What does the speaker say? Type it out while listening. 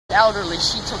Elderly,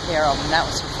 she took care of him. That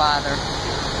was her father.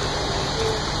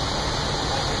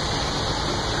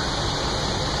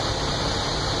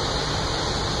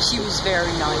 She was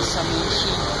very nice. I mean, she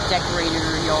decorated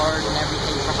her yard and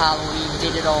everything for Halloween,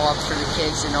 did it all up for the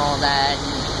kids and all that.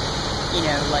 And, you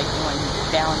know, like on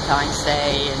Valentine's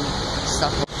Day and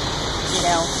stuff. You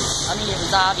know, I mean, it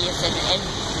was obvious. And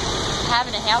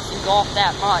having a house engulfed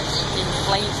that much in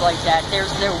flames like that,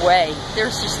 there's no way.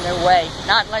 There's just no way.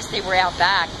 Not unless they were out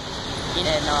back. You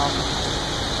know, and,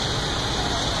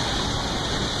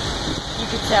 you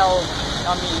could tell,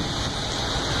 I mean,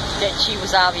 that she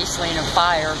was obviously in a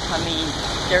fire. I mean,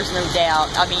 there's no doubt.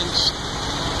 I mean,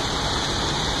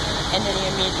 and then he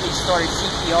immediately started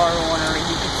CPR on her, and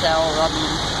you could tell, I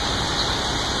mean,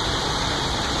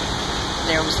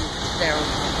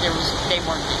 they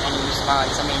weren't getting any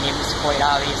response. I mean, it was quite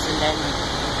obvious. And then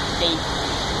they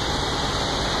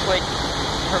put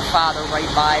her father right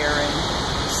by her, and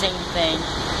same thing.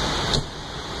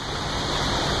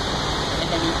 And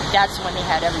then that's when they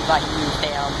had everybody moved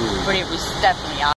down. But it was definitely obvious.